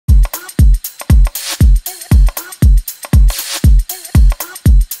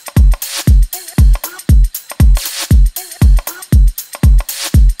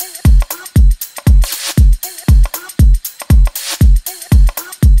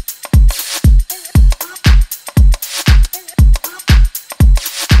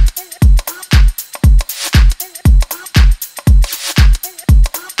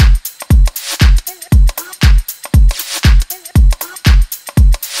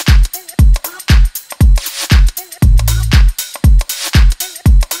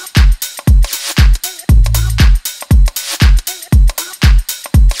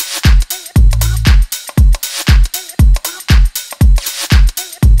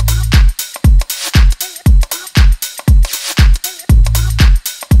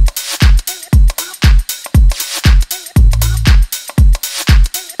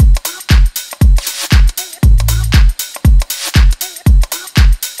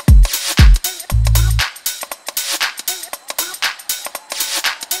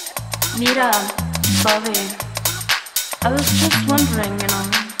Mira, Bobby, I was just wondering,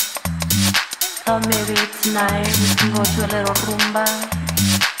 thought maybe tonight we can go to a little rumba,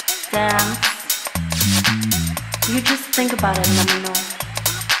 dance. You just think about it and let me know.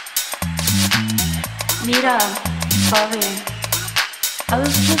 Mira, Bobby, I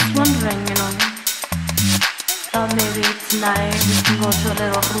was just wondering, thought maybe tonight we can go to a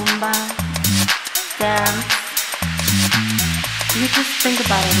little rumba, dance. You just think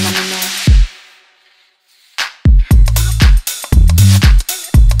about it and let me know.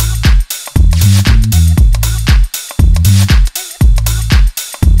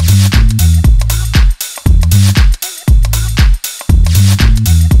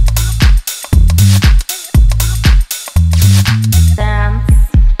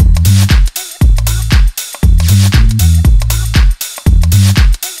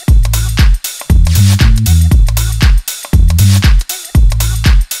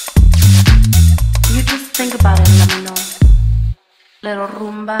 Think about it and let me know. Little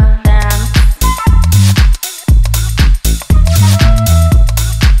rumba dance.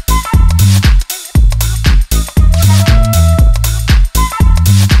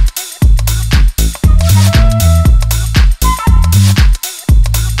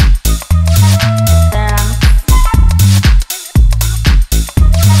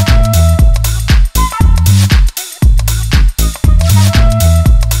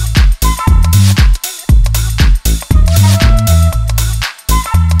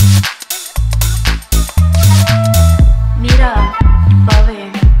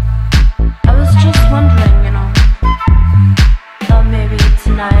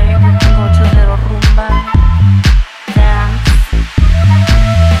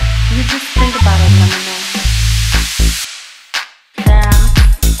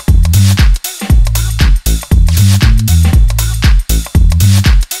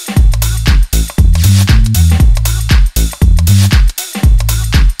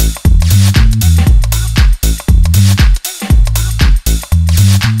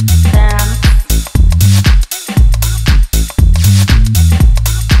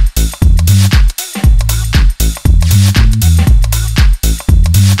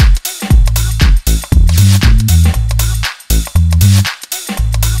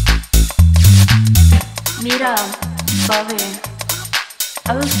 Mira, Bobby,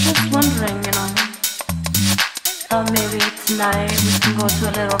 I was just wondering, thought maybe tonight we can go to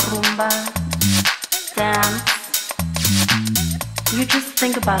a little rumba, dance. You just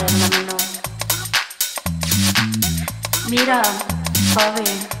think about it and let me know. Mira,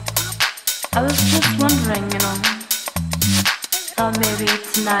 Bobby, I was just wondering, thought maybe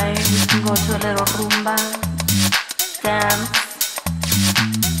tonight we can go to a little rumba, dance.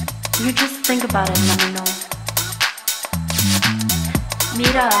 You just think about it and let me know.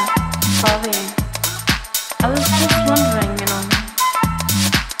 Mira, Bobby, I was just wondering,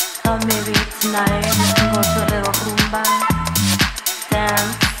 thought maybe tonight we can go to a little rumba,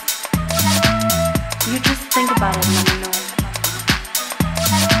 dance. You just think about it and let me know.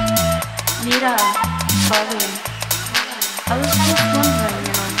 Mira, Bobby, I was just wondering,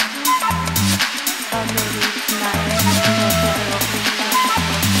 thought maybe tonight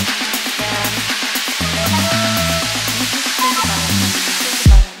we can go to a little rumba,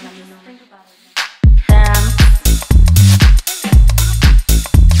 dance. You just think about it and let me know.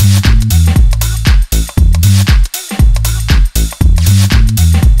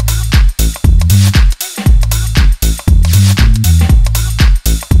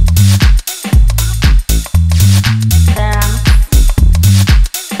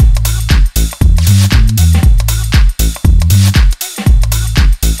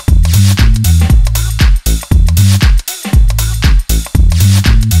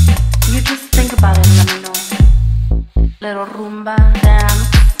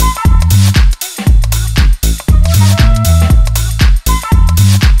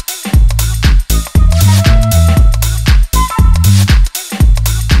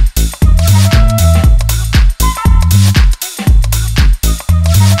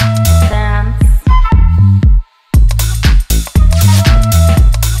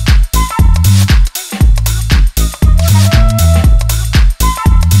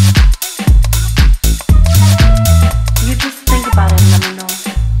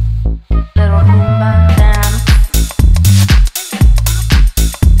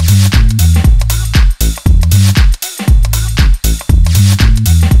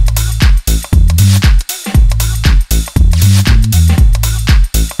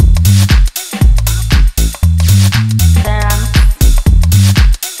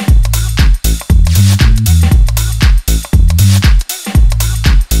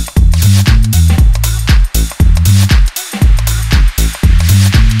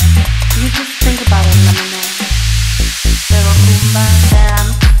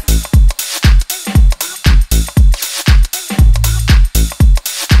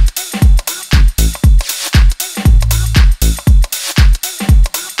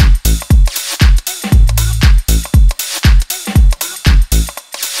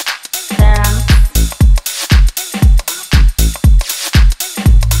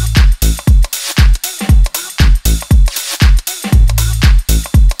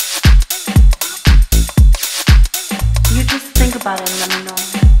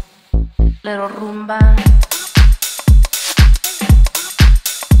 little rumba.